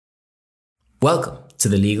Welcome to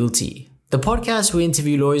The Legal Tea, the podcast where we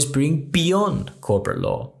interview lawyers bring beyond corporate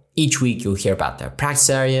law. Each week you'll hear about their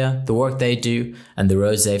practice area, the work they do, and the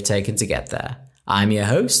roads they've taken to get there. I'm your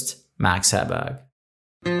host, Max Herberg.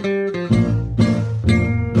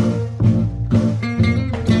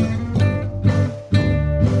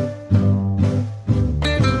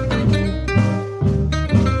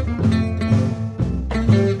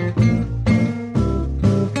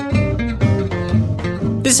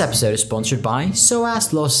 This episode is sponsored by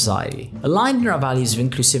SOAS Law Society. Aligned in our values of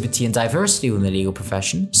inclusivity and diversity within the legal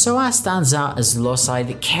profession, SOAS stands out as a law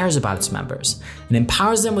society that cares about its members and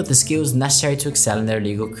empowers them with the skills necessary to excel in their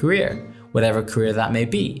legal career, whatever career that may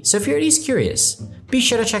be. So if you're at least curious, be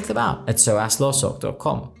sure to check them out at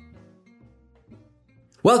soaslawsoc.com.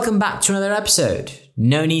 Welcome back to another episode.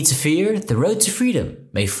 No need to fear, the road to freedom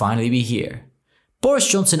may finally be here. Boris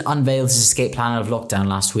Johnson unveiled his escape plan out of lockdown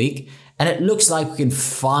last week, and it looks like we can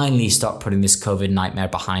finally start putting this COVID nightmare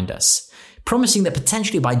behind us, promising that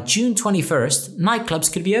potentially by June 21st,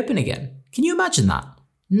 nightclubs could be open again. Can you imagine that?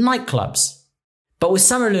 Nightclubs. But with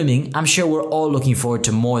summer looming, I'm sure we're all looking forward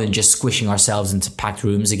to more than just squishing ourselves into packed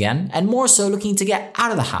rooms again, and more so looking to get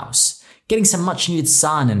out of the house, getting some much needed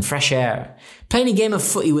sun and fresh air, playing a game of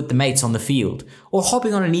footy with the mates on the field, or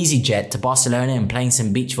hopping on an EasyJet to Barcelona and playing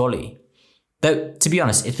some beach volley. Though, to be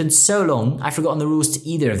honest, it's been so long, I've forgotten the rules to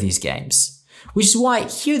either of these games. Which is why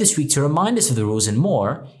here this week to remind us of the rules and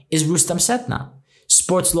more is Rustam Sedna,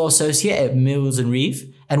 Sports Law Associate at Mills &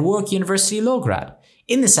 Reeve and Warwick University Law Grad.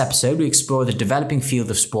 In this episode, we explore the developing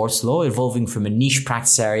field of sports law evolving from a niche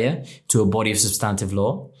practice area to a body of substantive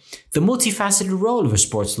law, the multifaceted role of a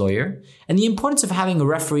sports lawyer, and the importance of having a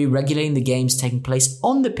referee regulating the games taking place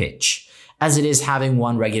on the pitch, as it is having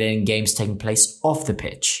one regulating games taking place off the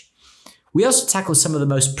pitch. We also tackle some of the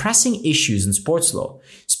most pressing issues in sports law,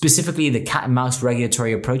 specifically the cat and mouse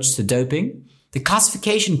regulatory approach to doping, the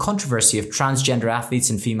classification controversy of transgender athletes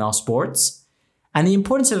in female sports, and the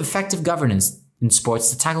importance of effective governance in sports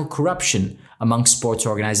to tackle corruption among sports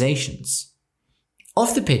organizations.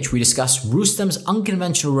 Off the pitch, we discuss Rustam's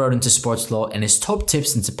unconventional road into sports law and his top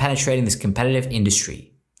tips into penetrating this competitive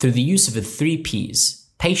industry through the use of the 3 Ps: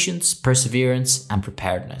 patience, perseverance, and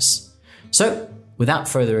preparedness. So, without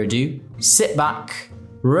further ado, sit back,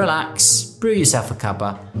 relax, brew yourself a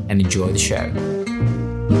cuppa, and enjoy the show.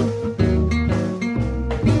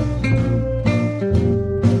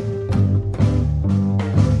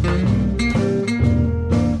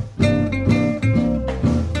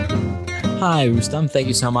 Hi, Rustam. Thank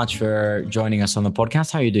you so much for joining us on the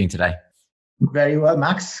podcast. How are you doing today? Very well,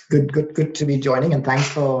 Max. Good to be joining, and thanks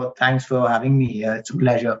for having me here. It's a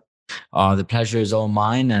pleasure. The pleasure is all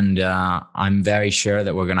mine, and I'm very sure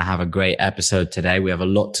that we're going to have a great episode today. We have a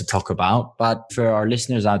lot to talk about, but for our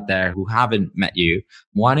listeners out there who haven't met you,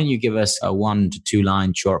 why don't you give us a 1 to 2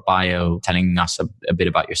 line short bio telling us a bit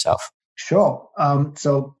about yourself? Sure.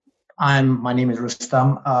 My name is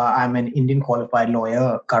Rustam. I'm an Indian qualified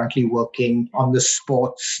lawyer currently working on the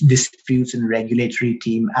sports disputes and regulatory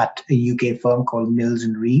team at a UK firm called Mills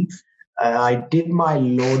 & Reeve. I did my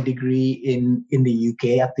law degree in the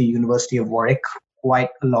UK at the University of Warwick quite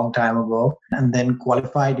a long time ago, and then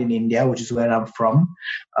qualified in India, which is where I'm from,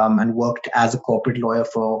 and worked as a corporate lawyer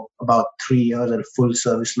for about 3 years at a full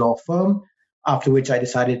service law firm, after which I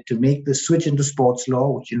decided to make the switch into sports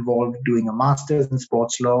law, which involved doing a master's in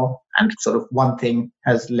sports law, and sort of one thing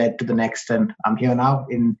has led to the next, and I'm here now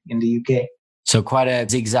in the UK. So quite a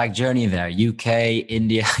zigzag journey there. UK,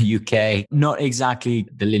 India, UK. Not exactly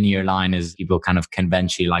the linear line as people kind of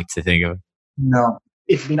conventionally like to think of. No,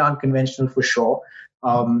 it's been unconventional for sure.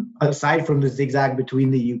 Aside from the zigzag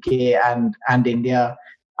between the UK and India,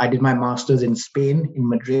 I did my master's in Spain, in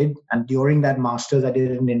Madrid. And during that master's, I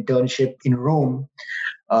did an internship in Rome.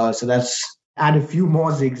 So that's add a few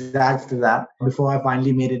more zigzags to that before I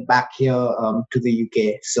finally made it back here to the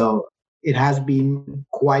UK. So it has been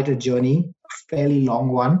quite a journey, a fairly long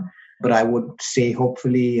one, but I would say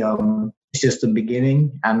hopefully it's just the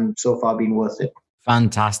beginning and so far been worth it.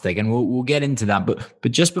 Fantastic. And we'll get into that.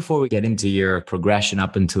 But just before we get into your progression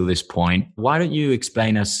up until this point, why don't you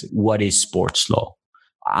explain us what is sports law?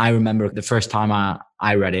 I remember the first time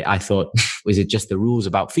I read it, I thought, was it just the rules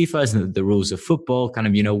about FIFA and the rules of football? Kind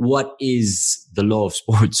of, what is the law of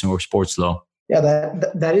sports or sports law? Yeah,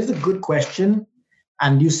 that is a good question.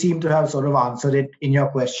 And you seem to have sort of answered it in your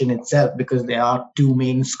question itself, because there are 2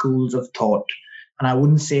 main schools of thought. And I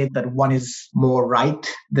wouldn't say that one is more right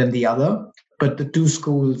than the other, but the 2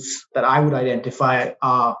 schools that I would identify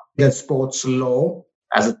are that sports law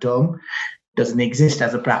as a term doesn't exist,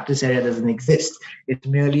 as a practice area doesn't exist. It's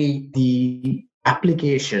merely the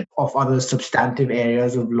application of other substantive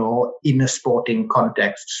areas of law in a sporting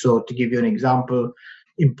context. So to give you an example,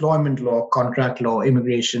 employment law, contract law,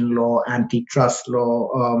 immigration law, antitrust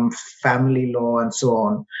law, family law, and so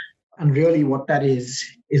on. And really what that is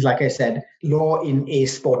like I said, law in a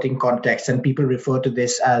sporting context. And people refer to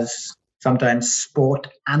this as sometimes sport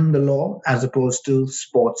and the law as opposed to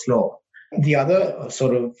sports law. The other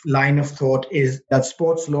sort of line of thought is that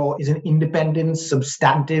sports law is an independent,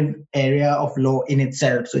 substantive area of law in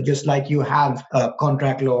itself. So just like you have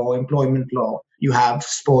contract law, employment law, you have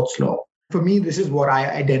sports law. For me, this is what I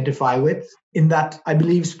identify with, in that I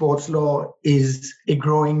believe sports law is a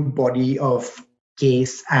growing body of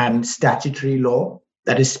case and statutory law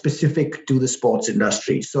that is specific to the sports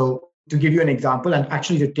industry. So to give you an example, and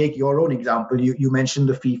actually to take your own example, you mentioned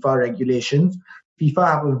the FIFA regulations. FIFA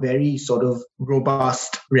have a very sort of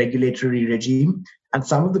robust regulatory regime, and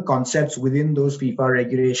some of the concepts within those FIFA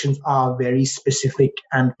regulations are very specific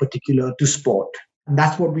and particular to sport. And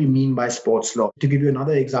that's what we mean by sports law. To give you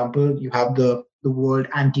another example, you have the World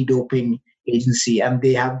Anti-Doping Agency, and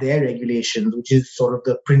they have their regulations, which is sort of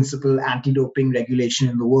the principal anti-doping regulation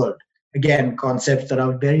in the world. Again, concepts that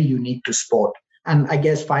are very unique to sport. And I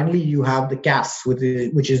guess finally you have the CAS,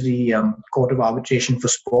 which is the Court of Arbitration for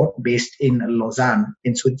Sport, based in Lausanne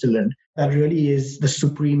in Switzerland. That really is the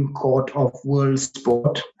supreme court of world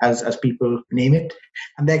sport, as people name it.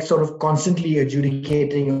 And they're sort of constantly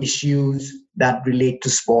adjudicating issues that relate to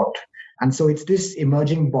sport. And so it's this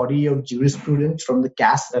emerging body of jurisprudence from the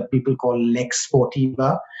CAS that people call Lex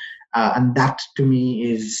Sportiva. And that, to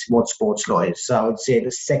me, is what sports law is. So I would say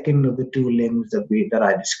the second of the two limbs that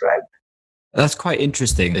I described. That's quite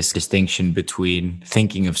interesting, this distinction between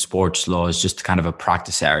thinking of sports law as just kind of a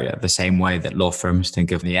practice area, the same way that law firms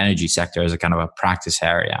think of the energy sector as a kind of a practice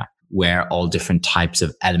area where all different types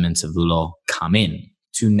of elements of the law come in,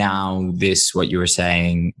 to now this, what you were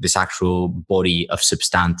saying, this actual body of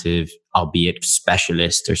substantive, albeit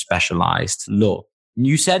specialist or specialized law.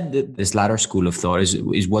 You said that this latter school of thought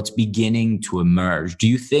is what's beginning to emerge. Do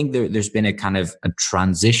you think there's been a kind of a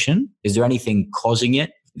transition? Is there anything causing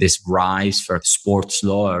it? This rise for sports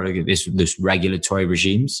law or this regulatory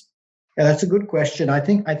regimes? Yeah, that's a good question. I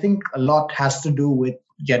think a lot has to do with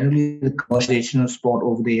generally the commercialization of sport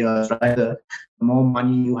over the years. Right? The more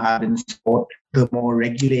money you have in sport, the more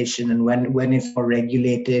regulation, and when it's more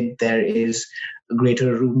regulated, there is a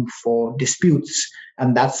greater room for disputes,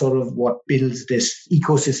 and that's sort of what builds this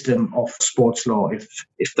ecosystem of sports law,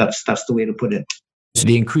 if that's the way to put it. So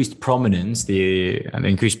the increased prominence, the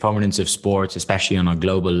increased prominence of sports, especially on a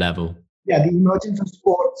global level. Yeah, the emergence of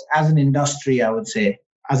sports as an industry, I would say,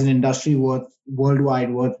 as an industry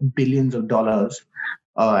worldwide worth billions of dollars,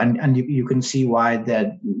 and you can see why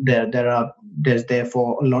there's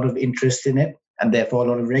therefore a lot of interest in it, and therefore a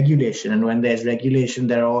lot of regulation. And when there's regulation,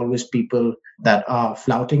 there are always people that are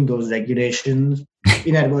flouting those regulations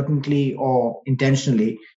inadvertently or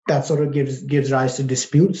intentionally. That sort of gives rise to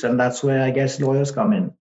disputes, and that's where I guess lawyers come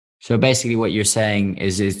in. So basically what you're saying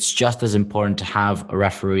is it's just as important to have a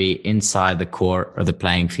referee inside the court or the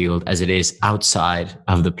playing field as it is outside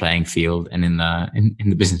of the playing field and in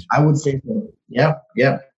the business. I would say so.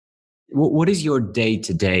 Yeah. What is your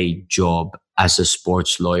day-to-day job as a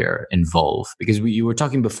sports lawyer involve? Because you were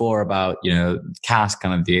talking before about, CAS,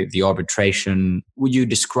 kind of the arbitration. Would you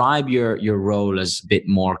describe your role as a bit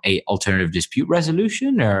more a alternative dispute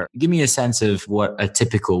resolution, or give me a sense of what a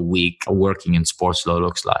typical week working in sports law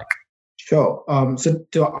looks like? Sure. So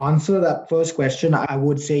to answer that first question, I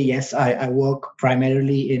would say yes, I work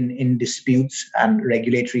primarily in disputes and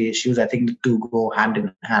regulatory issues. I think the two go hand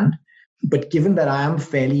in hand. But given that I am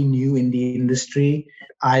fairly new in the industry,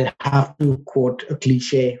 I have to quote a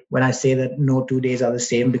cliche when I say that no 2 days are the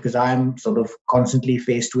same, because I am sort of constantly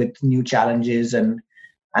faced with new challenges and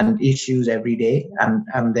issues every day,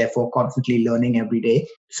 and therefore constantly learning every day.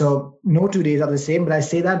 So no 2 days are the same, but I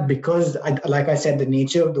say that because, like I said, the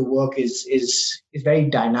nature of the work is very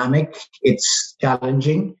dynamic. It's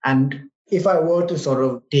challenging. And if I were to sort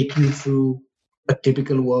of take you through a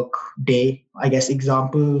typical work day, I guess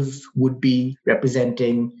examples would be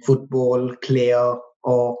representing football player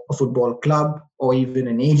or a football club or even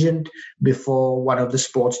an agent before one of the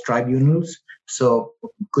sports tribunals. So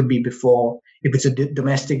it could be before, if it's a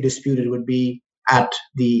domestic dispute, it would be at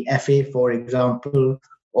the FA, for example,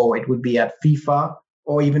 or it would be at FIFA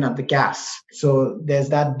or even at the CAS. So there's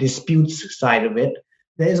that disputes side of it.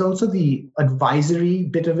 There's also the advisory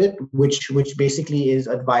bit of it, which basically is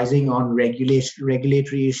advising on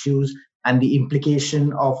regulatory issues and the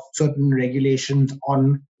implication of certain regulations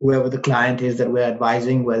on whoever the client is that we're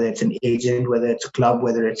advising, whether it's an agent, whether it's a club,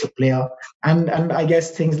 whether it's a player. And I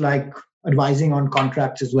guess things like advising on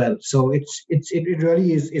contracts as well. So it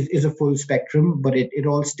really is a full spectrum, but it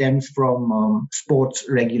all stems from sports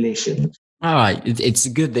regulations. All right. It's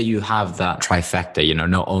good that you have that trifecta,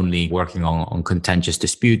 not only working on contentious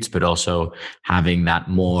disputes, but also having that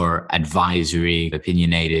more advisory,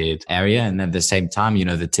 opinionated area. And at the same time,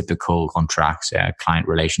 the typical contracts, client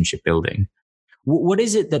relationship building. What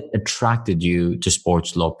is it that attracted you to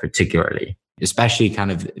sports law particularly? Especially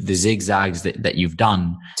kind of the zigzags that you've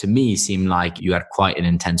done, to me, seem like you had quite an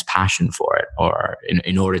intense passion for it, or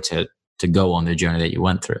in order to go on the journey that you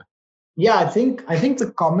went through. Yeah, I think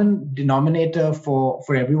the common denominator for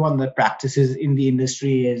everyone that practices in the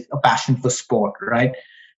industry is a passion for sport, right?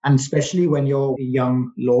 And especially when you're a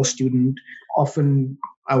young law student, often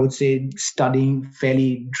I would say studying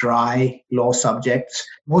fairly dry law subjects.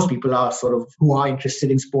 Most people are who are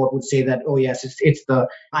interested in sport would say that, oh yes, it's the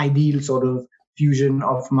ideal sort of fusion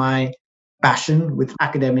of my passion with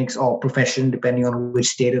academics or profession, depending on which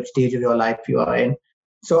stage of your life you are in.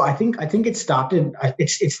 So I think it started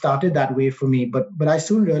that way for me, but I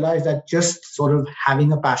soon realized that just sort of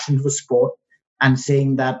having a passion for sport and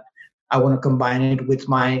saying that I want to combine it with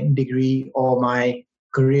my degree or my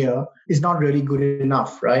career is not really good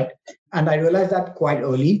enough, right? And I realized that quite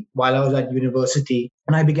early while I was at university,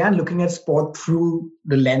 and I began looking at sport through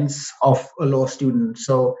the lens of a law student.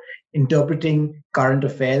 So interpreting current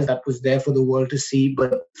affairs that was there for the world to see,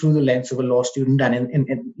 but through the lens of a law student and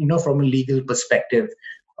in from a legal perspective.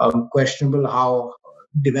 Questionable how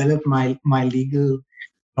developed my legal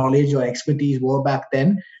knowledge or expertise were back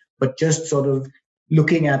then, but just sort of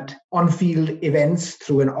looking at on-field events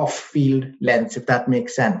through an off-field lens, if that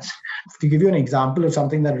makes sense. To give you an example of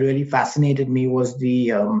something that really fascinated me was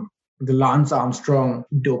the Lance Armstrong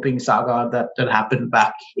doping saga that happened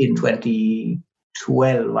back in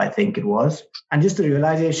 2012, I think it was. And just the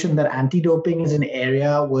realization that anti-doping as an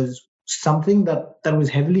area was something that was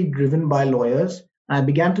heavily driven by lawyers. And I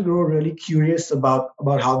began to grow really curious about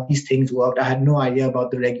how these things worked. I had no idea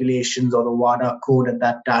about the regulations or the WADA code at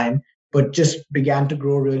that time, but just began to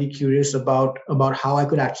grow really curious about how I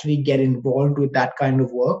could actually get involved with that kind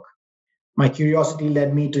of work. My curiosity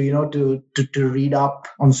led me to read up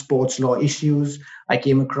on sports law issues. I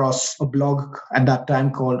came across a blog at that time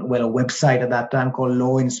a website at that time called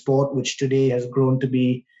Law in Sport, which today has grown to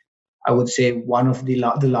be, I would say, one of the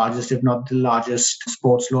largest, if not the largest,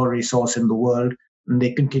 sports law resource in the world. And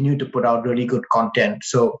they continue to put out really good content.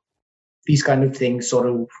 So these kind of things sort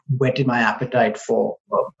of whetted my appetite for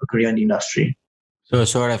a career in the industry. So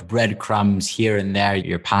sort of breadcrumbs here and there,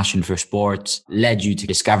 your passion for sports led you to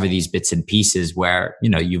discover these bits and pieces where,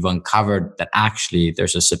 you've uncovered that actually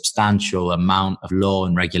there's a substantial amount of law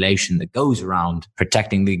and regulation that goes around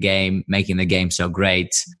protecting the game, making the game so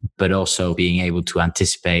great, but also being able to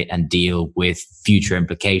anticipate and deal with future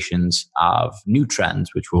implications of new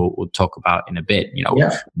trends, which we'll talk about in a bit,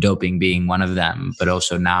 Doping being one of them, but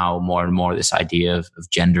also now more and more this idea of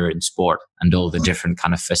gender in sport and all the different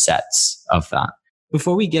kind of facets of that.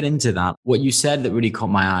 Before we get into that, what you said that really caught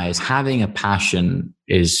my eye is having a passion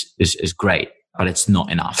is great, but it's not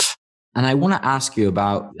enough. And I want to ask you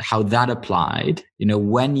about how that applied,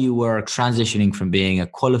 when you were transitioning from being a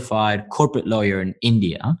qualified corporate lawyer in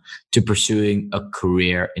India to pursuing a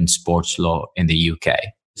career in sports law in the UK.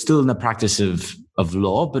 Still in the practice of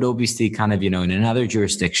law, but obviously kind of, in another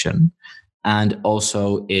jurisdiction and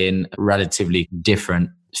also in relatively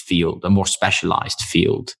different field, a more specialized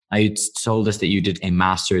field. You told us that you did a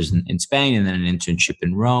master's in Spain and then an internship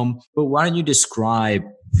in Rome. But why don't you describe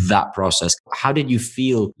that process? How did you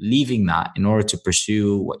feel leaving that in order to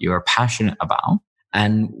pursue what you're passionate about?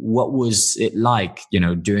 And what was it like,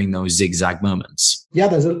 during those zigzag moments? Yeah,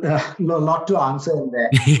 there's a lot to answer in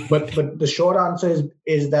there. but the short answer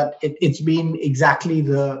is that it's been exactly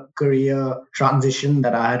the career transition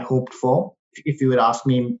that I had hoped for. If you had asked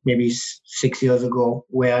me maybe 6 years ago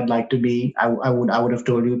where I'd like to be, I would have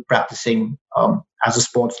told you practicing as a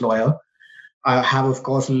sports lawyer. I have, of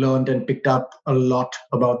course, learned and picked up a lot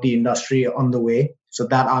about the industry on the way. So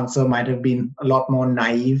that answer might have been a lot more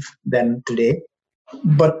naive than today.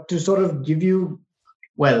 But to sort of give you,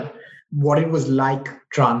 what it was like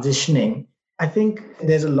transitioning, I think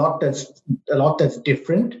there's a lot that's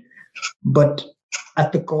different. But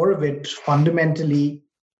at the core of it, fundamentally,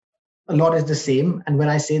 a lot is the same. And when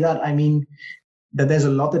I say that, I mean that there's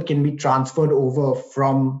a lot that can be transferred over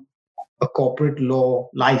from a corporate law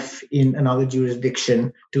life in another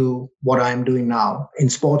jurisdiction to what I'm doing now in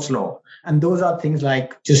sports law. And those are things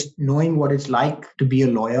like just knowing what it's like to be a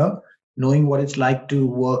lawyer, knowing what it's like to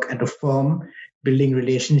work at a firm, building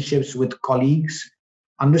relationships with colleagues,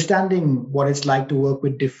 understanding what it's like to work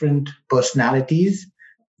with different personalities,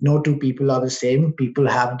 no two people are the same. People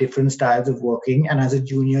have different styles of working. And as a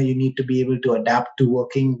junior, you need to be able to adapt to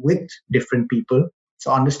working with different people.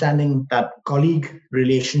 So understanding that colleague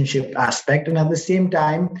relationship aspect. And at the same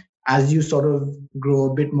time, as you sort of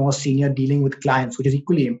grow a bit more senior, dealing with clients, which is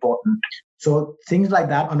equally important. So things like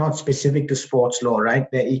that are not specific to sports law, right?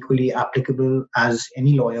 They're equally applicable as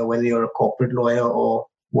any lawyer, whether you're a corporate lawyer or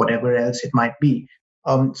whatever else it might be.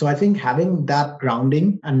 So I think having that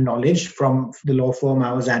grounding and knowledge from the law firm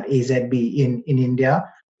I was at, AZB in India,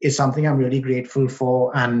 is something I'm really grateful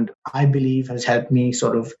for, and I believe has helped me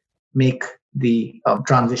sort of make the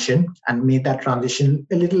transition and made that transition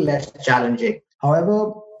a little less challenging.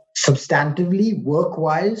 However, substantively,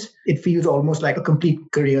 work-wise, it feels almost like a complete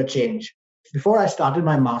career change. Before I started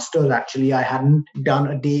my master's, actually, I hadn't done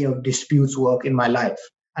a day of disputes work in my life.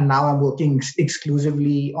 And now I'm working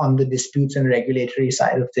exclusively on the disputes and regulatory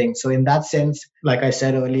side of things. So in that sense, like I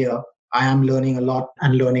said earlier, I am learning a lot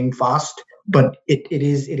and learning fast, but it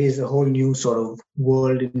is a whole new sort of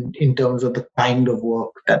world in terms of the kind of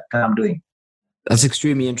work that I'm doing. That's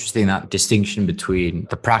extremely interesting, that distinction between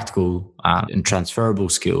the practical and transferable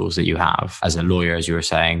skills that you have as a lawyer, as you were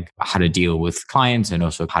saying, how to deal with clients and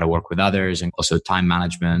also how to work with others, and also time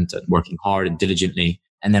management and working hard and diligently.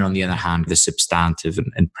 And then on the other hand, the substantive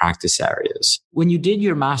and practice areas. When you did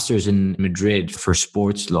your master's in Madrid for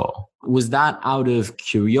sports law, was that out of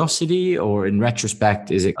curiosity, or in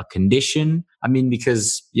retrospect, is it a condition? I mean,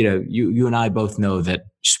 because, you and I both know that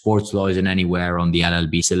sports law isn't anywhere on the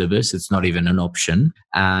LLB syllabus. It's not even an option.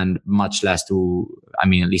 And much less at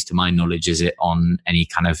least to my knowledge, is it on any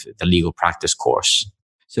kind of the legal practice course.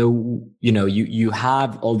 So, you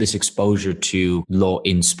have all this exposure to law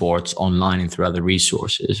in sports online and through other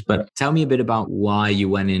resources. But tell me a bit about why you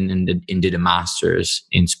went in and did a master's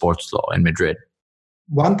in sports law in Madrid.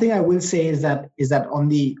 One thing I will say is that on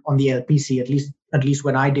the LPC, at least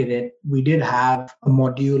when I did it, we did have a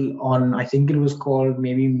module on, I think it was called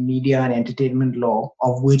maybe media and entertainment law,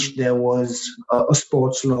 of which there was a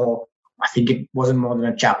sports law. I think it wasn't more than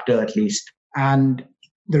a chapter at least. And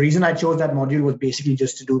the reason I chose that module was basically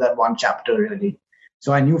just to do that one chapter, really.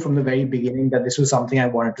 So I knew from the very beginning that this was something I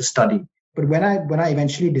wanted to study. But when I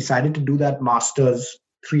eventually decided to do that master's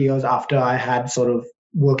 3 years after I had sort of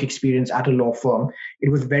work experience at a law firm, it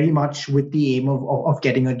was very much with the aim of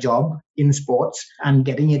getting a job in sports and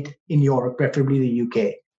getting it in Europe, preferably the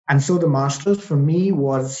UK. And so the master's for me it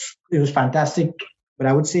was fantastic, but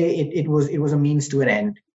I would say it was a means to an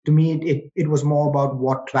end. To me, it was more about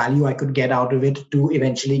what value I could get out of it to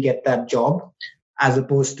eventually get that job, as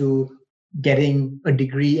opposed to getting a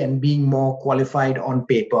degree and being more qualified on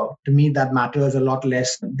paper. To me, that matters a lot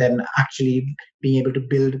less than actually being able to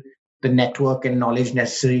build the network and knowledge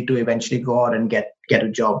necessary to eventually go out and get a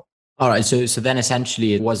job. All right. So then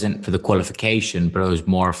essentially it wasn't for the qualification, but it was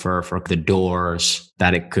more for the doors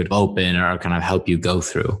that it could open or kind of help you go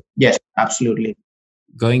through. Yes, absolutely.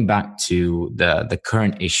 Going back to the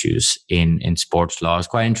current issues in sports law, I was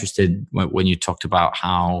quite interested when you talked about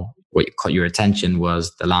how what caught your attention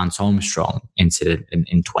was the Lance Armstrong incident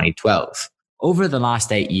in 2012. Over the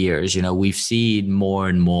last 8 years, we've seen more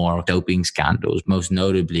and more doping scandals, most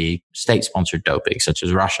notably state-sponsored doping, such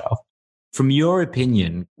as Russia. From your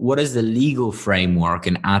opinion, what does the legal framework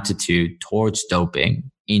and attitude towards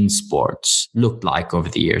doping in sports look like over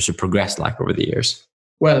the years, or progressed like over the years?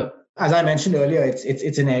 Well, as I mentioned earlier,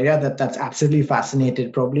 it's an area that's absolutely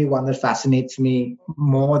fascinated, probably one that fascinates me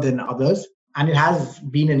more than others. And it has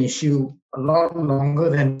been an issue a lot longer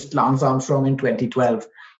than Lance Armstrong in 2012.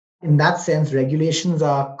 In that sense, regulations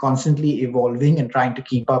are constantly evolving and trying to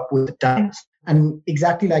keep up with the times. And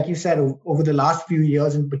exactly like you said, over the last few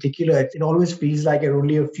years in particular, it always feels like you're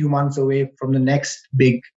only a few months away from the next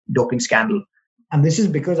big doping scandal. And this is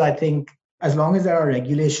because I think as long as there are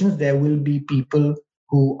regulations, there will be people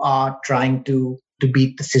who are trying to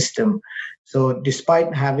beat the system. So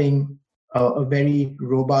despite having a very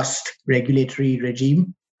robust regulatory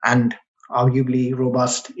regime and arguably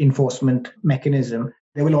robust enforcement mechanism,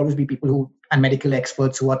 there will always be people and medical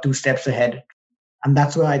experts who are 2 steps ahead. And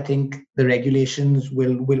that's where I think the regulations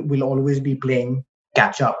will always be playing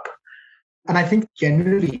catch up. And I think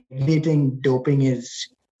generally regulating doping is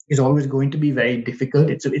always going to be very difficult.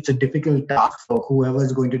 It's a difficult task for whoever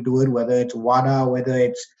is going to do it, whether it's WADA, whether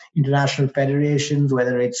it's international federations,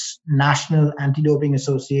 whether it's national anti-doping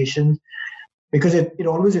associations, because it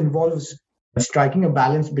always involves striking a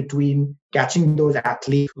balance between catching those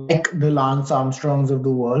athletes like the Lance Armstrongs of the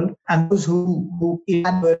world and those who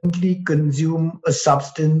inadvertently consume a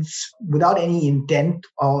substance without any intent,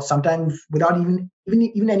 or sometimes without even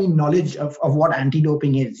any knowledge of what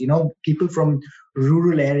anti-doping is. People from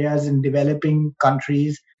rural areas in developing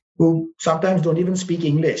countries who sometimes don't even speak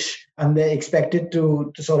English, and they're expected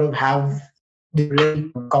to sort of have the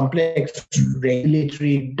really complex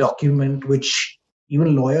regulatory document, which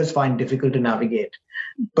even lawyers find difficult to navigate.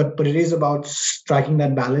 But it is about striking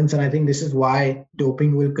that balance, and I think this is why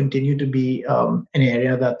doping will continue to be an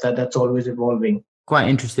area that's always evolving. Quite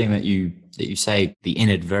interesting that you say the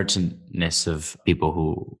inadvertentness of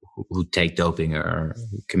people who take doping or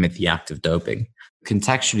who commit the act of doping.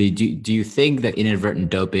 Contextually, do you think that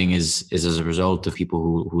inadvertent doping is as a result of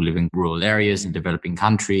people who live in rural areas in developing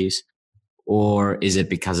countries? Or is it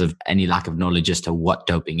because of any lack of knowledge as to what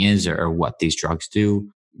doping is or what these drugs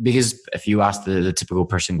do? Because if you ask the typical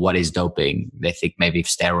person what is doping, they think maybe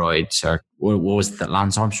steroids or what was it that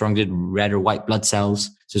Lance Armstrong did? Red or white blood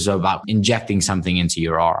cells. So it's about injecting something into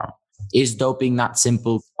your arm. Is doping that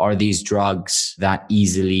simple? Are these drugs that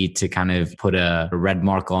easily to kind of put a red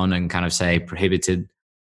mark on and kind of say prohibited?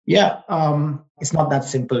 Yeah, it's not that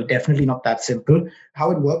simple. Definitely not that simple.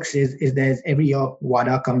 How it works is there's every year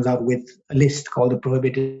WADA comes out with a list called the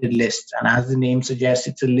prohibited list. And as the name suggests,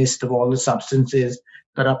 it's a list of all the substances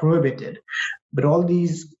that are prohibited. But all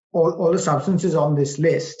the substances on this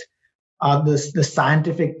list are the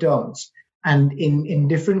scientific terms. And in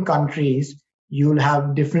different countries, you'll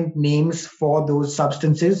have different names for those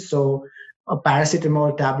substances. So a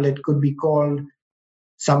paracetamol tablet could be called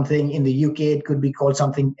something in the UK, it could be called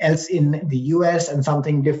something else in the US, and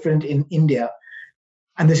something different in India.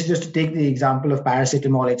 And this is just to take the example of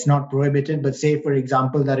paracetamol. It's not prohibited, but say, for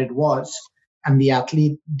example, that it was, and the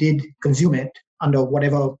athlete did consume it under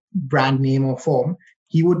whatever brand name or form,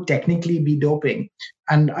 he would technically be doping.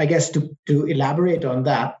 And I guess to elaborate on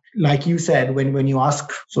that, like you said, when you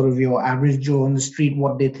ask sort of your average Joe on the street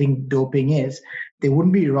what they think doping is, they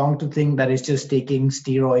wouldn't be wrong to think that it's just taking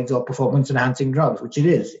steroids or performance-enhancing drugs, which it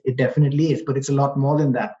is. It definitely is, but it's a lot more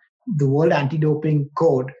than that. The World Anti-Doping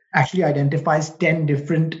Code actually identifies 10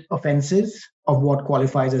 different offenses of what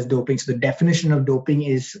qualifies as doping. So the definition of doping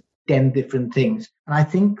is 10 different things. And I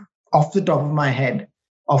think off the top of my head,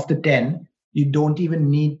 of the 10, you don't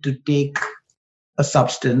even need to take a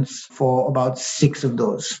substance for about 6 of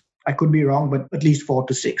those. I could be wrong, but at least 4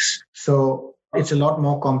 to 6. So it's a lot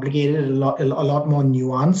more complicated, a lot more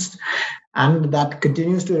nuanced. And that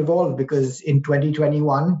continues to evolve because in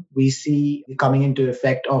 2021, we see coming into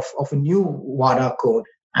effect of a new WADA code.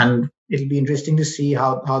 And it'll be interesting to see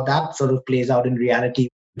how that sort of plays out in reality.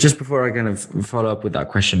 Just before I kind of follow up with that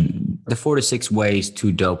question, the 4 to 6 ways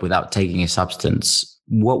to dope without taking a substance,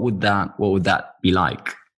 what would that be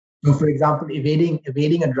like? So, for example,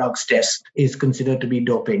 evading a drugs test is considered to be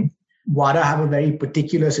doping. WADA have a very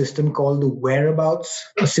particular system called the whereabouts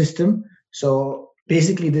system. So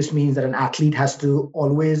basically, this means that an athlete has to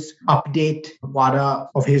always update WADA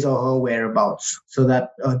of his or her whereabouts so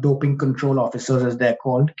that doping control officers, as they're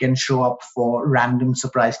called, can show up for random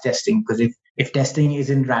surprise testing. Because if testing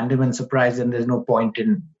isn't random and surprise, then there's no point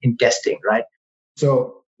in testing, right?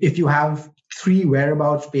 So if you have 3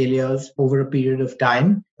 whereabouts failures over a period of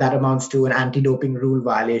time, that amounts to an anti-doping rule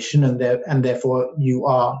violation, and therefore you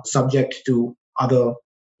are subject to other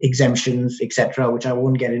exemptions, etc., which I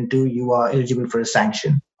won't get into. You are eligible for a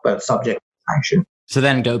sanction, but subject to sanction. So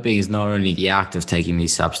then doping is not only the act of taking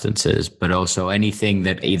these substances, but also anything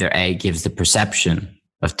that either A, gives the perception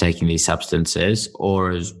of taking these substances,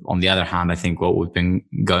 or is, on the other hand, I think what we've been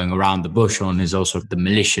going around the bush on is also the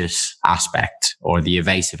malicious aspect or the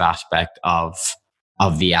evasive aspect of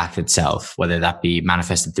the act itself, whether that be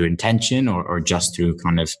manifested through intention or just through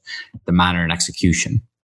kind of the manner and execution.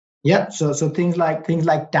 Yeah, so things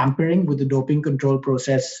like tampering with the doping control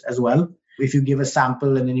process as well. If you give a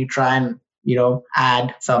sample and then you try and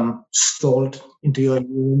add some salt into your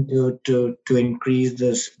urine to increase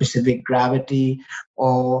the specific gravity,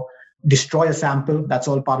 or destroy a sample, that's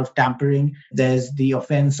all part of tampering. There's the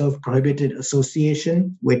offense of prohibited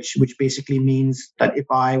association, which basically means that if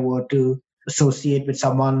I were to associate with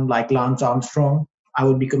someone like Lance Armstrong, I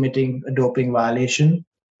would be committing a doping violation.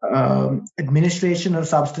 Administration of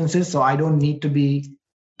substances, so I don't need to be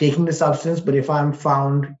taking the substance, but if I'm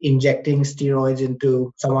found injecting steroids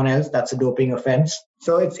into someone else, that's a doping offense.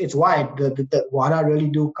 So it's wide. The WADA really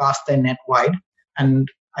do cast their net wide. And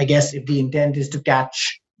I guess if the intent is to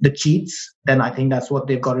catch the cheats, then I think that's what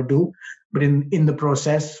they've got to do. But in the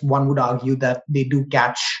process, one would argue that they do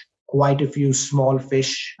catch quite a few small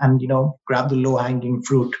fish and, grab the low-hanging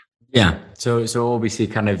fruit. Yeah. So obviously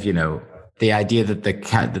kind of, the idea that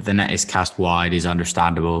the net is cast wide is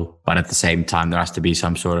understandable, but at the same time, there has to be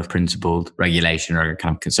some sort of principled regulation or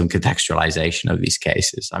kind of some contextualization of these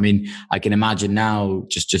cases. I mean, I can imagine now,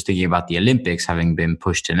 just thinking about the Olympics having been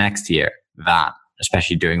pushed to next year, that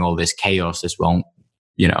especially during all this chaos, this won't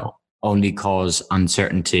only cause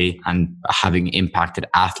uncertainty and having impacted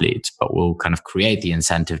athletes, but will kind of create the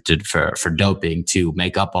incentive for doping to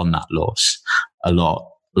make up on that loss a lot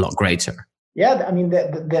greater. Yeah, I mean,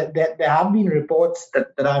 there have been reports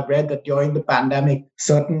that I've read that during the pandemic,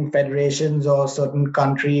 certain federations or certain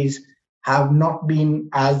countries have not been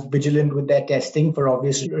as vigilant with their testing for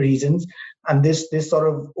obvious reasons. And this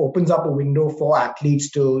sort of opens up a window for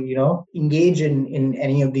athletes to, engage in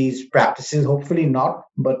any of these practices. Hopefully not,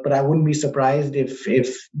 but I wouldn't be surprised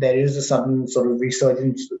if there is a sudden sort of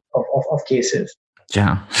resurgence of cases.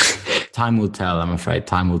 Yeah, time will tell, I'm afraid.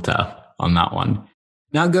 Time will tell on that one.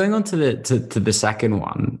 Now, going on to the second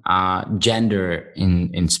one, gender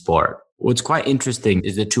in sport. What's quite interesting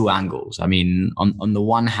is the two angles. I mean, on the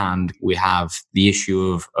one hand, we have the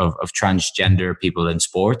issue of transgender people in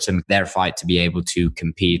sports and their fight to be able to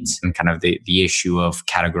compete, and kind of the issue of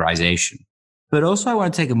categorization. But also I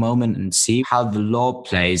want to take a moment and see how the law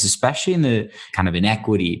plays, especially in the kind of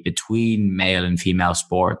inequity between male and female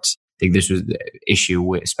sports. I think this was the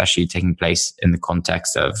issue, especially taking place in the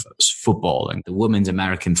context of football and the women's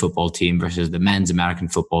American football team versus the men's American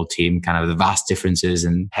football team, kind of the vast differences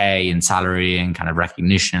in pay and salary and kind of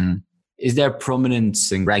recognition. Is there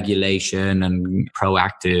prominence in regulation and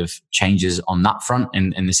proactive changes on that front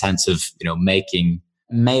in the sense of, making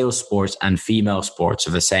male sports and female sports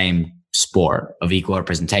of the same sport of equal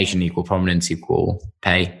representation, equal prominence, equal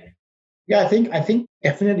pay? Yeah, I think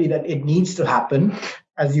definitely that it needs to happen.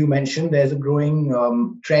 As you mentioned, there's a growing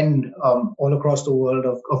trend all across the world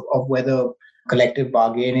of whether collective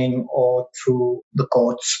bargaining or through the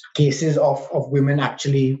courts, cases of women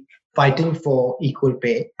actually fighting for equal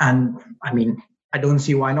pay. And I mean, I don't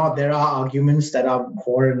see why not. There are arguments that are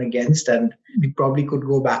for and against, and we probably could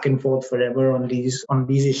go back and forth forever on these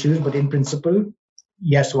issues. But in principle,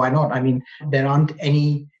 yes, why not? I mean, there aren't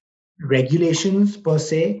any regulations per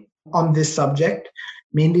se on this subject,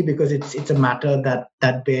 mainly because it's a matter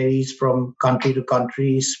that varies from country to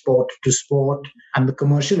country, sport to sport, and the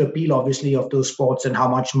commercial appeal, obviously, of those sports and how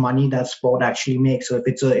much money that sport actually makes. So if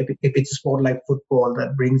it's a sport like football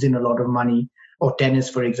that brings in a lot of money, or tennis,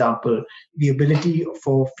 for example, the ability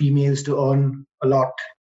for females to earn a lot,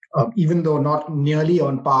 even though not nearly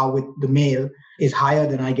on par with the male, is higher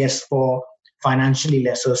than, I guess, for financially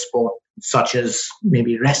lesser sport, such as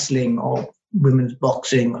maybe wrestling or women's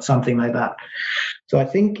boxing or something like that. So I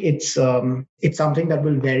think it's something that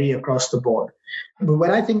will vary across the board. But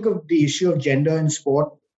when I think of the issue of gender in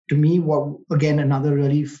sport, to me, again, another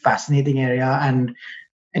really fascinating area, and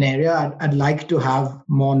an area I'd like to have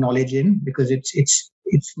more knowledge in, because it's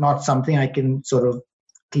not something I can sort of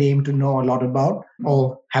claim to know a lot about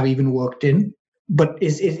or have even worked in, but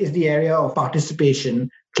is the area of participation,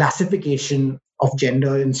 classification of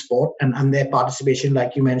gender in sport, and their participation,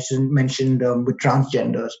 like you mentioned with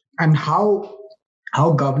transgenders, and how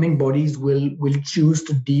governing bodies will choose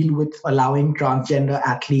to deal with allowing transgender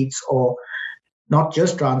athletes, or not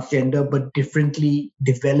just transgender, but differently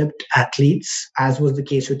developed athletes, as was the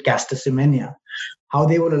case with Caster Semenya, how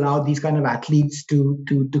they will allow these kind of athletes to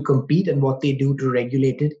compete, and what they do to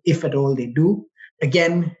regulate it, if at all they do.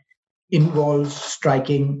 Again, involves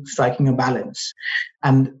striking a balance.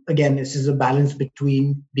 And again, this is a balance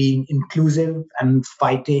between being inclusive and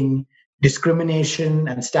fighting discrimination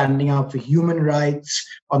and standing up for human rights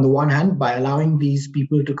on the one hand, by allowing these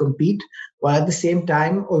people to compete, while at the same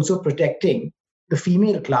time also protecting the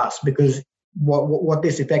female class, because what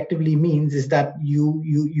this effectively means is that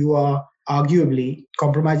you are arguably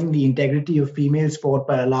compromising the integrity of female sport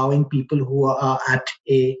by allowing people who are at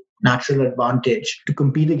a natural advantage to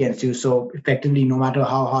compete against you. So effectively, no matter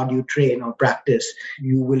how hard you train or practice,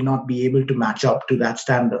 you will not be able to match up to that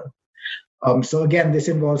standard. So again, this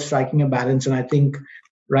involves striking a balance. And I think,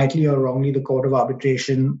 rightly or wrongly, the Court of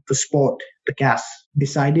Arbitration for Sport, the CAS,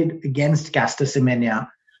 decided against Caster Semenya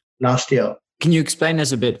last year. Can you explain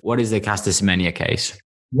us a bit, what is the Caster Semenya case?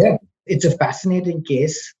 Yeah, it's a fascinating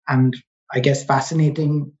case, and I guess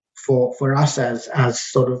fascinating for us as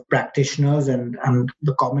sort of practitioners and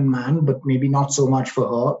the common man, but maybe not so much for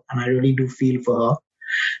her. And I really do feel for her.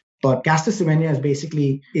 But Caster Semenya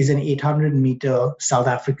is an 800-meter South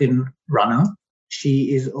African runner.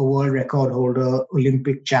 She is a world record holder,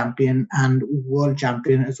 Olympic champion, and world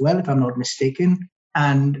champion as well, if I'm not mistaken.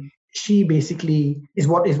 And she basically is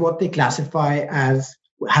what they classify as,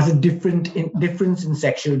 has a difference in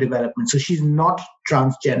sexual development. So she's not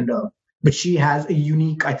transgender, but she has a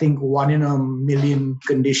unique, I think, 1 in a million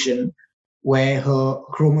condition where her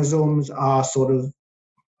chromosomes are sort of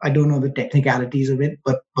I don't know the technicalities of it,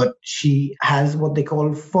 but she has what they call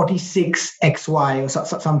 46XY or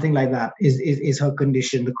something like that is her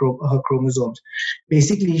condition, her chromosomes.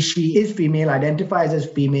 Basically, she is female, identifies as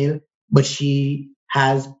female, but she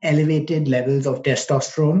has elevated levels of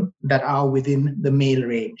testosterone that are within the male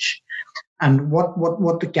range. And what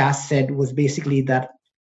the cast said was basically that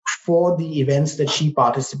for the events that she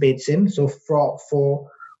participates in, so for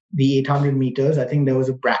the 800 meters, I think there was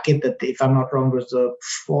a bracket that, if I'm not wrong, was the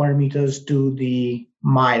 400 meters to the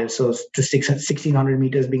mile. So to 1600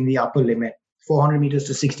 meters being the upper limit, 400 meters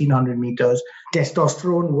to 1600 meters,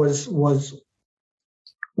 testosterone was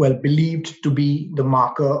well believed to be the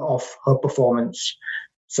marker of her performance.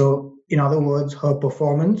 So in other words, her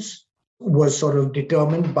performance was sort of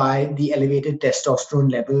determined by the elevated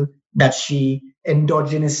testosterone level that she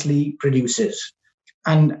endogenously produces.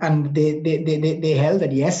 And they held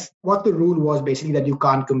that, yes, what the rule was basically that you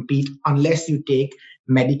can't compete unless you take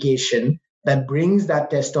medication that brings that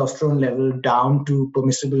testosterone level down to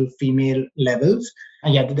permissible female levels.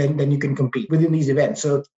 And yet then you can compete within these events.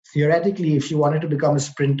 So theoretically, if she wanted to become a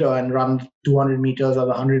sprinter and run 200 meters or the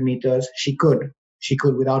 100 meters, she could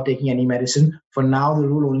without taking any medicine. For now, the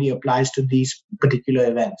rule only applies to these particular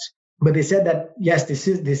events. But they said that, yes, this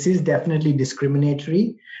is definitely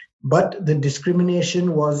discriminatory, but the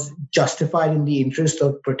discrimination was justified in the interest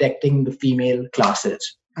of protecting the female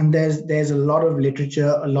classes. And there's a lot of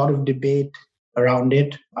literature, a lot of debate around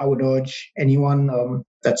it. I would urge anyone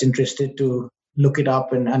that's interested to look it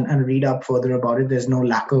up and read up further about it. There's no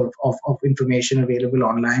lack of information available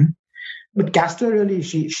online. But Castor really,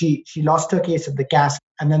 she lost her case at the CAS,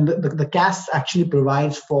 and then the CAS actually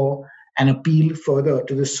provides for an appeal further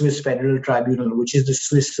to the Swiss Federal Tribunal, which is the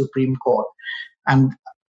Swiss Supreme Court. And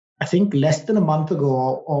I think less than a month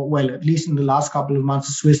ago, or well, at least in the last couple of months,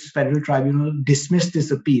 the Swiss Federal Tribunal dismissed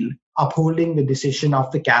this appeal, upholding the decision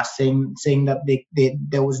of the CAS, saying that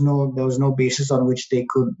there was no basis on which they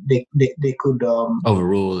could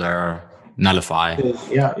overrule or nullify.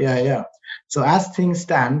 Yeah. So as things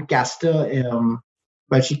stand, Castor,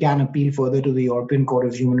 she can appeal further to the European Court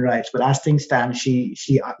of Human Rights. But as things stand, she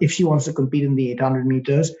if she wants to compete in the 800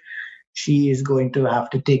 meters, she is going to have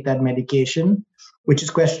to take that medication, which is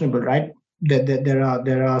questionable, right? There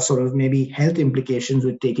are sort of maybe health implications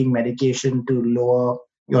with taking medication to lower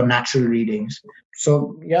your natural readings.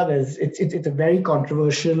 So yeah, it's a very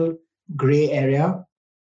controversial gray area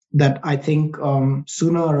that I think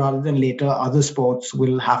sooner rather than later other sports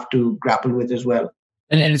will have to grapple with as well.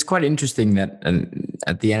 And it's quite interesting that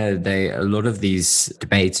at the end of the day, a lot of these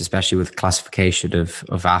debates, especially with classification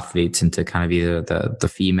of athletes into kind of either the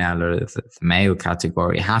female or the male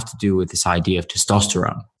category, have to do with this idea of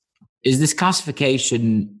testosterone. Is this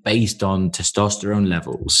classification based on testosterone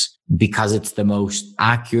levels because it's the most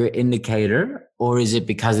accurate indicator, or is it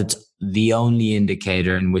because it's the only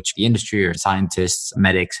indicator in which the industry or scientists,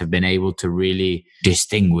 medics have been able to really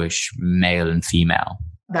distinguish male and female?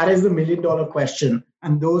 That is the $1 million question.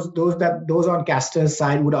 And those on Castor's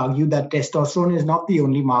side would argue that testosterone is not the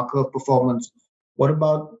only marker of performance. What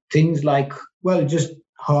about things like, well, just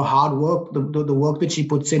her hard work, the work that she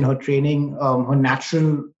puts in, her training, her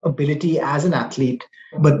natural ability as an athlete?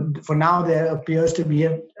 But for now, there appears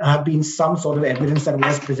to have been some sort of evidence that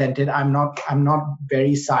was presented. I'm not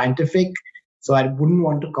very scientific, so I wouldn't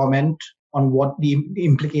want to comment on what the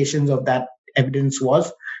implications of that evidence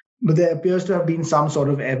was. But there appears to have been some sort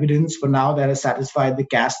of evidence for now that has satisfied the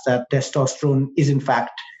CAS that testosterone is in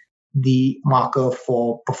fact the marker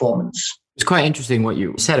for performance. It's quite interesting what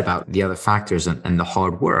you said about the other factors and the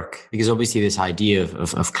hard work, because obviously this idea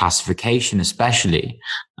of classification, especially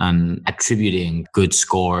attributing good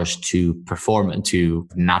scores to performance, to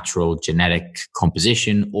natural genetic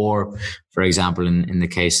composition, or, for example, in the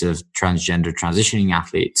case of transgender transitioning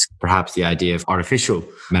athletes, perhaps the idea of artificial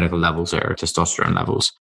medical levels or testosterone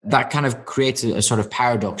levels. That kind of creates a sort of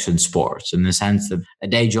paradox in sports, in the sense that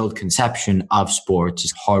a age-old conception of sports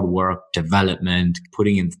is hard work, development,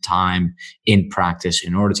 putting in the time in practice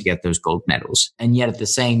in order to get those gold medals. And yet at the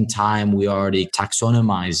same time, we are already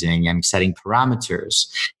taxonomizing and setting parameters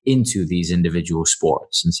into these individual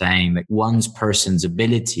sports and saying that one's person's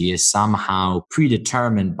ability is somehow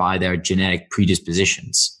predetermined by their genetic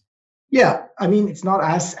predispositions. Yeah, I mean, it's not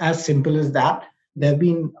as simple as that. There have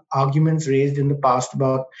been arguments raised in the past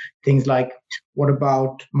about things like, what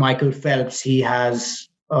about Michael Phelps? He has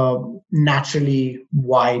a naturally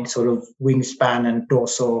wide sort of wingspan and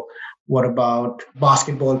torso. What about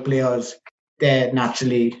basketball players? They're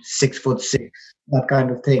naturally 6'6", that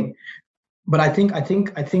kind of thing. But I think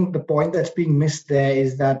the point that's being missed there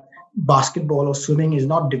is that basketball or swimming is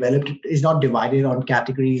not divided on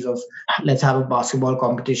categories of let's have a basketball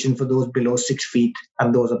competition for those below 6 feet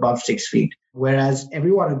and those above 6 feet. Whereas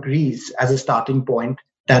everyone agrees as a starting point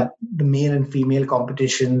that the male and female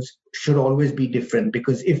competitions should always be different,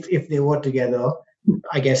 because if they were together,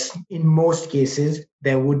 I guess in most cases,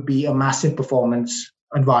 there would be a massive performance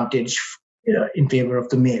advantage in favor of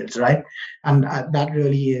the males, right? And that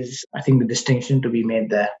really is, I think, the distinction to be made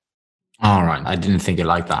there. All right. I didn't think it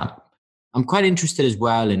like that. I'm quite interested as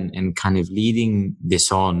well in kind of leading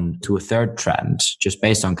this on to a third trend, just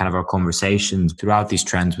based on kind of our conversations throughout these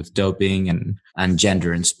trends with doping and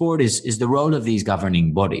gender in sport is the role of these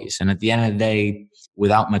governing bodies. And at the end of the day,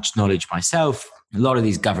 without much knowledge myself, a lot of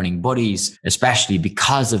these governing bodies, especially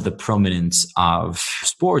because of the prominence of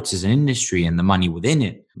sports as an industry and the money within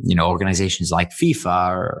it, organizations like FIFA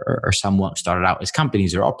are somewhat started out as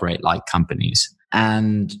companies or operate like companies.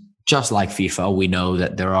 And just like FIFA, we know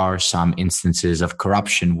that there are some instances of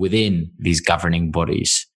corruption within these governing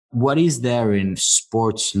bodies. What is there in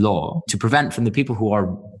sports law to prevent from the people who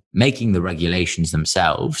are making the regulations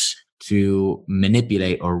themselves to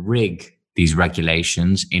manipulate or rig these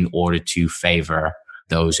regulations in order to favor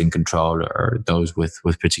those in control or those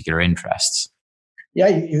with particular interests? Yeah,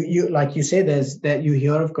 you like you say, you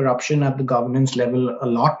hear of corruption at the governance level a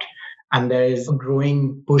lot, and there is a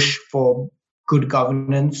growing push for good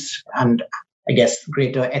governance and, I guess,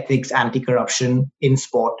 greater ethics, anti-corruption in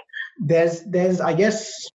sport. There's I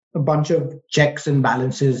guess a bunch of checks and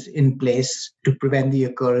balances in place to prevent the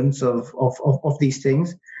occurrence of these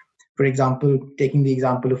things. For example, taking the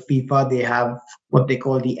example of FIFA, they have what they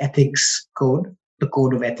call the ethics code, the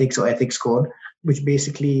code of ethics or ethics code, which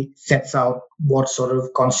basically sets out what sort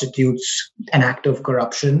of constitutes an act of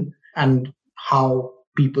corruption and how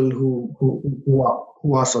people who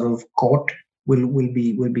are sort of caught will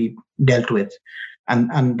be dealt with,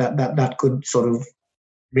 and that could sort of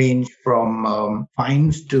range from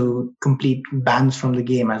fines to complete bans from the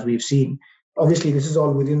game, as we've seen. Obviously, this is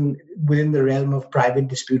all within the realm of private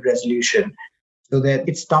dispute resolution, so that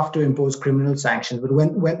it's tough to impose criminal sanctions. But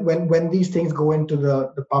when these things go into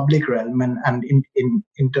the public realm and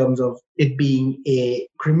in terms of it being a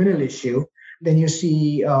criminal issue, then you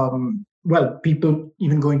see people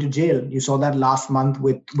even going to jail. You saw that last month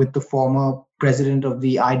with the former president of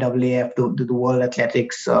the IAAF, the World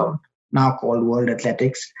Athletics, now called World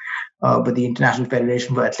Athletics, but the International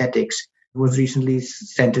Federation for Athletics, was recently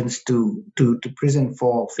sentenced to prison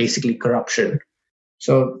for basically corruption.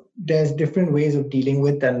 So there's different ways of dealing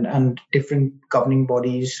with, and different governing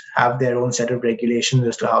bodies have their own set of regulations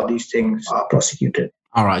as to how these things are prosecuted.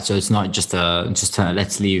 All right. So it's not just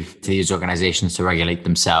let's leave to these organizations to regulate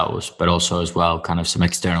themselves, but also as well kind of some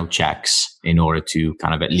external checks in order to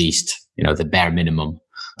kind of at least, the bare minimum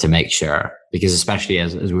to make sure, because especially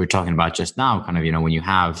as we were talking about just now, kind of, when you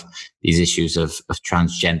have these issues of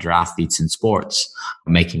transgender athletes in sports,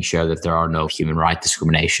 making sure that there are no human rights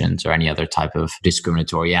discriminations or any other type of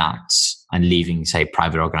discriminatory acts, and leaving, say,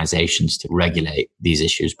 private organizations to regulate these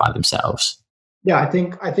issues by themselves. Yeah, I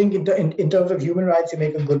think in terms of human rights, you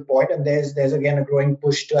make a good point, and there's again a growing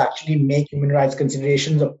push to actually make human rights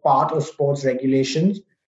considerations a part of sports regulations.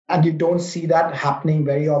 And you don't see that happening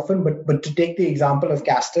very often. But to take the example of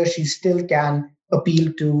Caster, she still can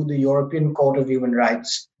appeal to the European Court of Human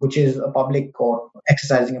Rights, which is a public court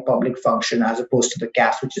exercising a public function, as opposed to the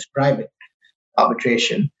CAS, which is private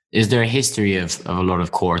arbitration. Is there a history of a lot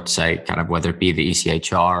of courts, say, kind of whether it be the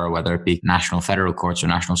ECHR or whether it be national federal courts or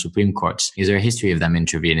national supreme courts? Is there a history of them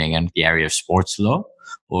intervening in the area of sports law,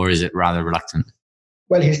 or is it rather reluctant?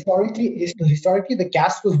 Well, historically, the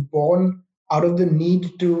CAS was born out of the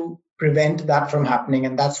need to prevent that from happening,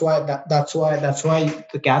 and that's why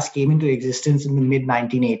the CAS came into existence in the mid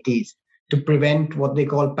 1980s, to prevent what they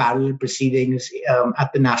call parallel proceedings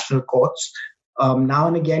at the national courts. Now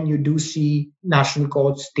and again, you do see national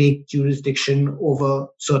courts take jurisdiction over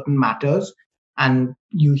certain matters, and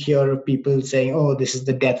you hear of people saying, "Oh, this is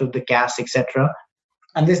the death of the CAS," etc.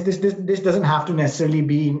 And this doesn't have to necessarily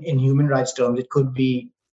be in human rights terms. It could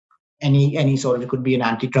be any sort of, it could be an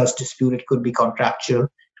antitrust dispute, it could be contractual,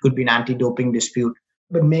 it could be an anti-doping dispute.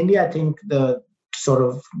 But mainly, I think, the sort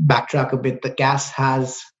of backtrack a bit, the CAS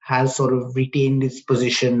has sort of retained its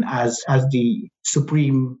position as the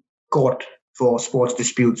supreme court for sports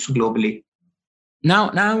disputes globally. Now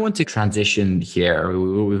I want to transition here.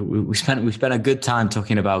 We spent a good time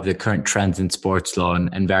talking about the current trends in sports law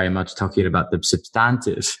and very much talking about the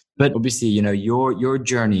substantive. But obviously, your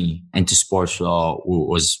journey into sports law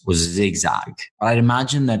was zigzag. But I'd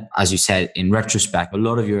imagine that, as you said, in retrospect, a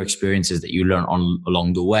lot of your experiences that you learned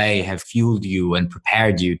along the way have fueled you and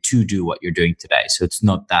prepared you to do what you're doing today. So it's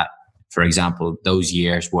not that for example, those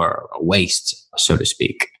years were a waste, so to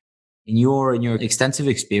speak. In your extensive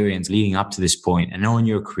experience leading up to this point and on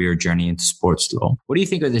your career journey into sports law, what do you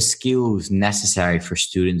think are the skills necessary for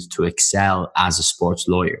students to excel as a sports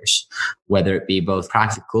lawyers, whether it be both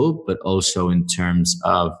practical, but also in terms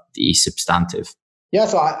of the substantive? Yeah,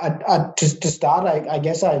 so to start, I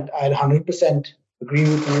guess I'd 100% agree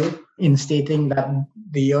with you in stating that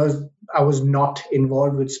the years I was not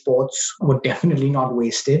involved with sports were definitely not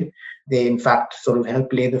wasted. They, in fact, sort of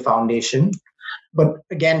helped lay the foundation. But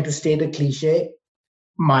again, to state a cliche,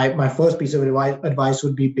 my first piece of advice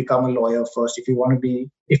would be become a lawyer first. If you want to be,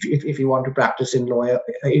 if you want to practice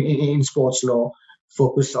in sports law,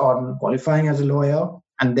 focus on qualifying as a lawyer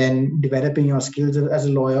and then developing your skills as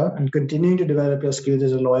a lawyer and continuing to develop your skills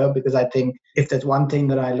as a lawyer. Because I think if there's one thing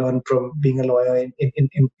that I learned from being a lawyer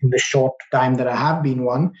in the short time that I have been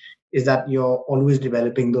one, is that you're always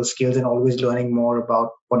developing those skills and always learning more about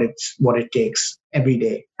what it takes every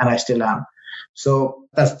day. And I still am. So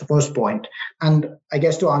that's the first point. And I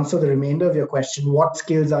guess to answer the remainder of your question, what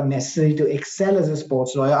skills are necessary to excel as a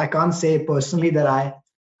sports lawyer? I can't say personally that I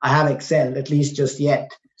have excelled, at least just yet.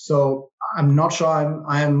 So I'm not sure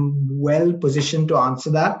I'm well positioned to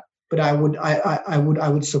answer that. But I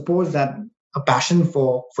would suppose that a passion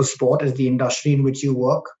for sport as the industry in which you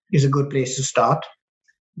work is a good place to start.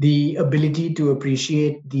 The ability to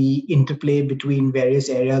appreciate the interplay between various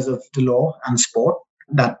areas of the law and sport,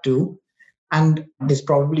 that too. And this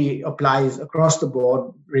probably applies across the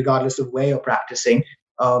board, regardless of where you're practicing.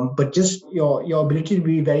 But just your ability to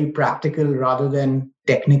be very practical rather than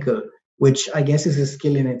technical, which I guess is a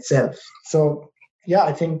skill in itself. So, yeah,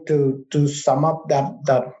 I think to sum up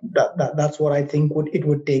that's what I think it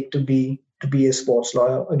would take to be a sports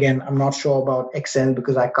lawyer. Again, I'm not sure about excel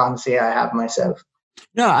because I can't say I have myself.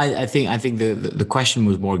 No, I think the question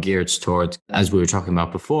was more geared towards, as we were talking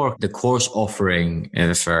about before, the course offering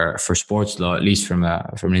for sports law, at least from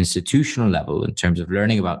an institutional level in terms of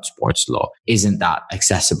learning about sports law, isn't that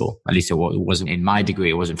accessible. At least it wasn't in my degree.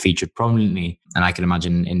 It wasn't featured prominently, and I can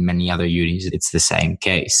imagine in many other unis it's the same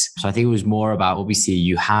case. So I think it was more about, obviously,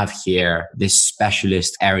 you have here this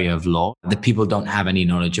specialist area of law that people don't have any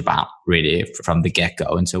knowledge about really from the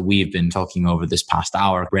get-go, and so we've been talking over this past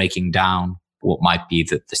hour, breaking down what might be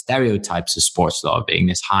the stereotypes of sports law being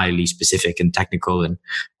this highly specific and technical and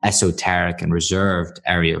esoteric and reserved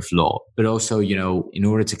area of law. But also, in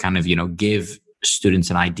order to kind of, give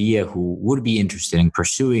students an idea who would be interested in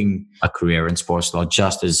pursuing a career in sports law,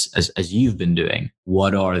 just as you've been doing,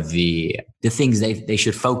 what are the things they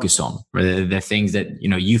should focus on? The things that,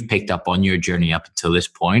 you've picked up on your journey up until this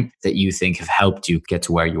point that you think have helped you get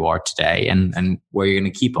to where you are today and where you're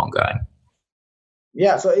going to keep on going?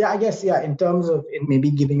 Yeah, so I guess, in terms of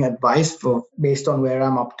maybe giving advice based on where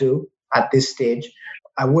I'm up to at this stage,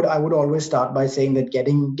 I would always start by saying that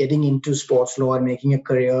getting into sports law and making a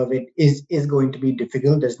career of it is going to be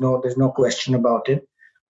difficult. There's no question about it.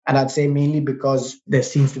 And I'd say mainly because there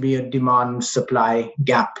seems to be a demand supply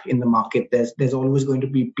gap in the market. There's always going to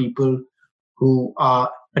be people who are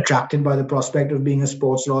attracted by the prospect of being a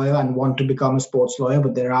sports lawyer and want to become a sports lawyer,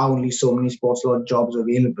 but there are only so many sports law jobs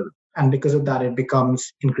available. And because of that, it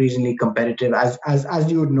becomes increasingly competitive, as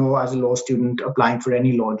you would know as a law student applying for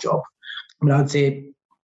any law job. But I would say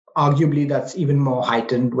arguably that's even more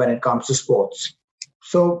heightened when it comes to sports.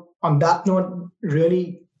 So on that note,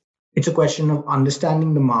 really, it's a question of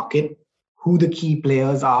understanding the market, who the key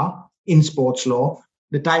players are in sports law,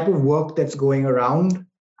 the type of work that's going around,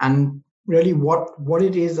 and really what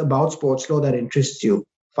it is about sports law that interests you.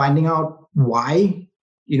 Finding out why,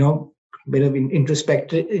 bit of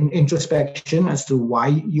introspection as to why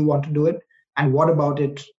you want to do it and what about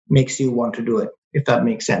it makes you want to do it, if that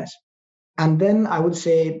makes sense. And then I would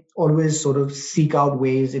say always sort of seek out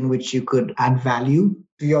ways in which you could add value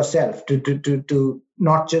to yourself, to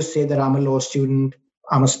not just say that I'm a law student,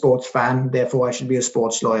 I'm a sports fan, therefore I should be a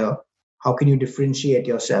sports lawyer. How can you differentiate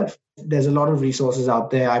yourself? There's a lot of resources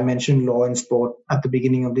out there. I mentioned Law and Sport at the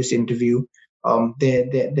beginning of this interview.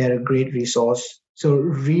 They're a great resource. So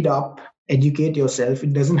read up, educate yourself.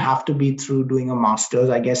 It doesn't have to be through doing a master's.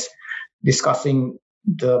 I guess discussing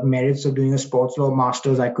the merits of doing a sports law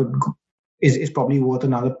master's is probably worth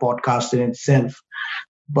another podcast in itself.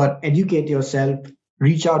 But educate yourself,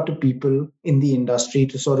 reach out to people in the industry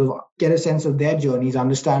to sort of get a sense of their journeys,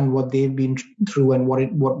 understand what they've been through and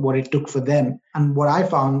what it took for them. And what I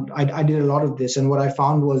found, I did a lot of this, and what I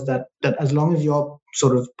found was that as long as you're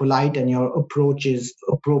sort of polite and your approach is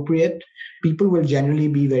appropriate, people will generally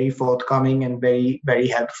be very forthcoming and very, very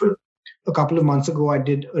helpful. A couple of months ago, I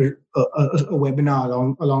did a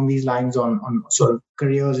webinar along these lines on sort of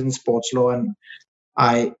careers in sports law, and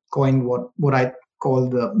I coined what I call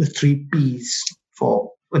the three P's,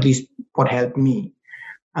 for at least what helped me.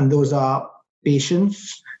 And those are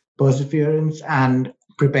patience, perseverance, and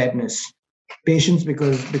preparedness. Patience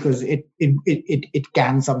because it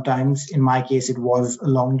can sometimes, in my case, it was a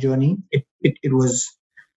long journey. It was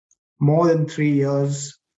more than 3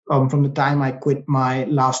 years from the time I quit my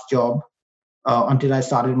last job until I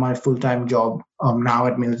started my full-time job now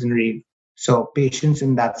at Mills and Reeve. So patience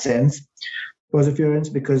in that sense, perseverance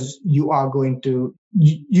because you are going to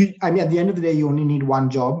I mean, at the end of the day, you only need one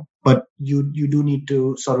job, but you do need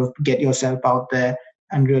to sort of get yourself out there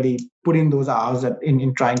and really put in those hours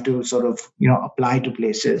in trying to sort of apply to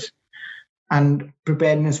places. And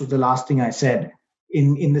preparedness was the last thing I said,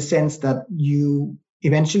 in the sense that you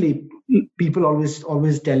eventually, people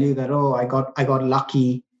always tell you that, oh, I got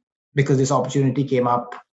lucky because this opportunity came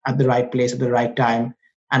up at the right place at the right time.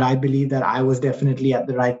 And I believe that I was definitely at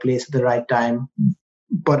the right place at the right time.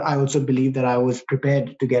 But I also believe that I was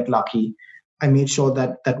prepared to get lucky. I made sure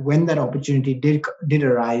that when that opportunity did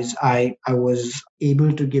arise, I was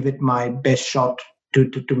able to give it my best shot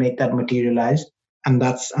to make that materialize. And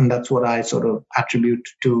that's what I sort of attribute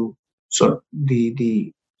to sort of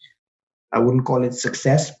the I wouldn't call it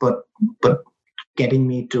success, but getting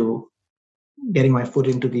my foot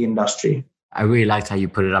into the industry. I really liked how you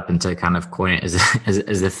put it up into kind of coin it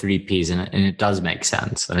as the three P's, and it does make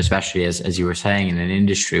sense. And especially as you were saying, in an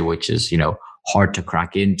industry which is, hard to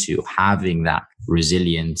crack into, having that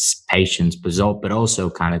resilience, patience, but also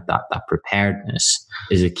kind of that preparedness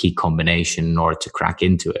is a key combination in order to crack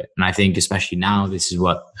into it. And I think especially now, this is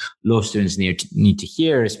what law students need to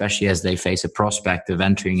hear, especially as they face a prospect of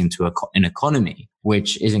entering into an economy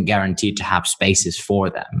which isn't guaranteed to have spaces for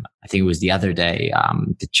them. I think it was the other day,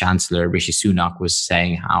 the Chancellor Rishi Sunak was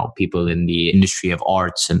saying how people in the industry of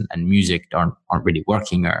arts and music aren't really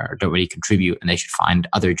working or don't really contribute, and they should find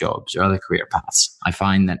other jobs or other career paths. I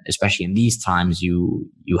find that especially in these times, you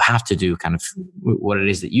have to do kind of what it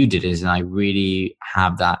is that you did is, and I really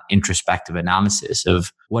have that introspective analysis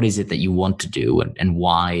of what is it that you want to do and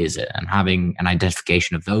why is it, and having an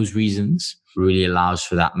identification of those reasons really allows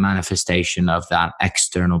for that manifestation of that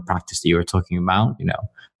external practice that you were talking about,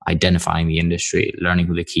 identifying the industry, learning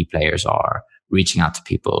who the key players are, reaching out to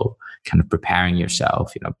people, kind of preparing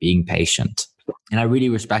yourself, being patient. And I really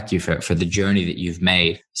respect you for the journey that you've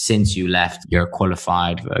made since you left your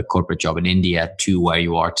qualified corporate job in India to where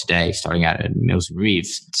you are today, starting out at Mills and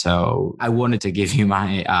Reeves. So I wanted to give you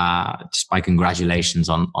my congratulations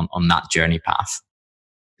on that journey path.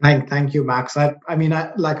 Thank you, Max. I mean,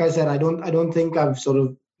 like I said, I don't think I've sort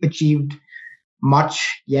of achieved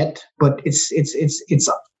much yet, but it's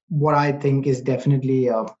what I think is definitely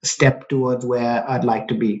a step towards where I'd like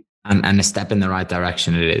to be. And a step in the right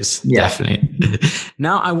direction it is, yeah. Definitely.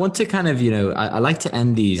 Now, I want to kind of, I like to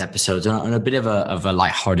end these episodes on a bit of a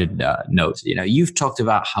lighthearted note. You've talked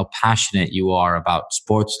about how passionate you are about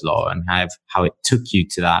sports law and how it took you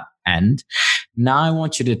to that end. Now, I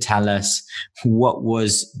want you to tell us what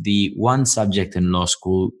was the one subject in law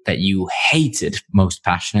school that you hated most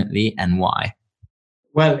passionately and why?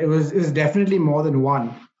 Well, it was definitely more than one.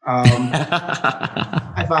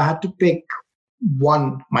 If I had to pick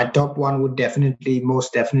one, my top one would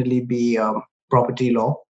most definitely be property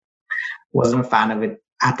law. Wasn't a fan of it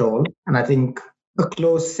at all. And I think a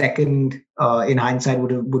close second in hindsight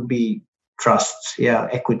would be trusts,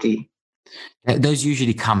 equity. Those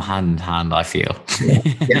usually come hand in hand, I feel.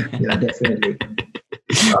 Yeah, definitely.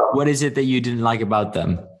 What is it that you didn't like about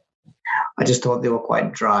them? I just thought they were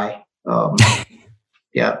quite dry.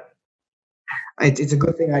 Yeah, it's a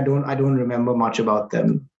good thing I don't remember much about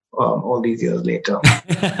them all these years later.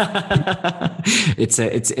 It's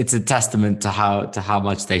a testament to how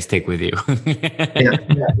much they stick with you. yeah,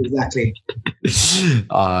 exactly.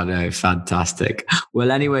 Oh no, fantastic.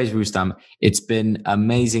 Well, anyways, Rustam, it's been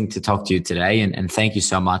amazing to talk to you today, and thank you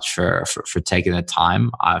so much for taking the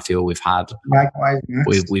time. I feel we've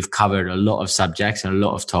covered a lot of subjects and a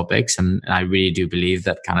lot of topics, and I really do believe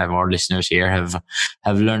that kind of our listeners here have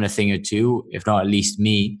learned a thing or two, if not at least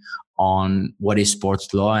me, on what is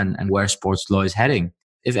sports law and where sports law is heading.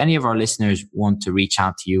 If any of our listeners want to reach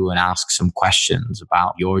out to you and ask some questions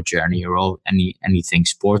about your journey or anything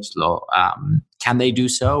sports law, can they do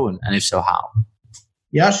so? And if so, how?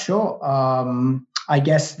 Yeah, sure. I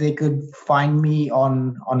guess they could find me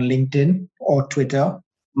on LinkedIn or Twitter.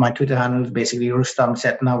 My Twitter handle is basically Rustam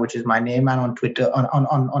Setna, which is my name. And on Twitter,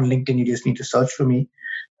 on LinkedIn, you just need to search for me.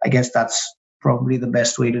 I guess that's probably the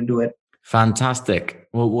best way to do it. Fantastic.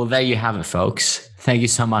 Well, there you have it, folks. Thank you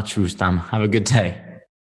so much, Rustam. Have a good day.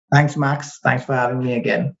 Thanks, Max. Thanks for having me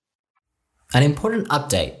again. An important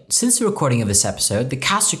update. Since the recording of this episode, the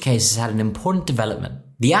Castor case has had an important development.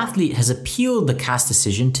 The athlete has appealed the CAS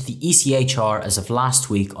decision to the ECHR as of last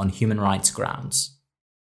week on human rights grounds.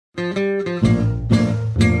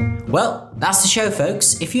 Well, that's the show,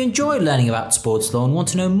 folks. If you enjoyed learning about sports law and want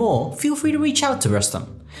to know more, feel free to reach out to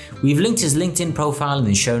Rustam. We've linked his LinkedIn profile in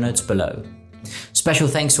the show notes below. Special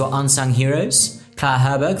thanks to our unsung heroes, Claire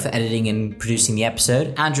Herberg for editing and producing the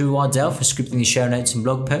episode, Andrew Waddell for scripting the show notes and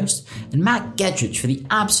blog post, and Matt Gedrich for the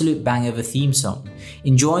absolute bang of a theme song.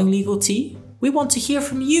 Enjoying Legal Tea? We want to hear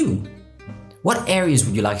from you. What areas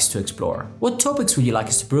would you like us to explore? What topics would you like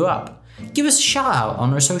us to brew up? Give us a shout out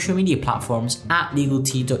on our social media platforms at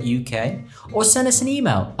legaltea.uk or send us an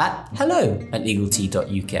email at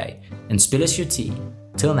hello@legaltea.uk and spill us your tea.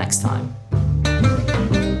 Till next time.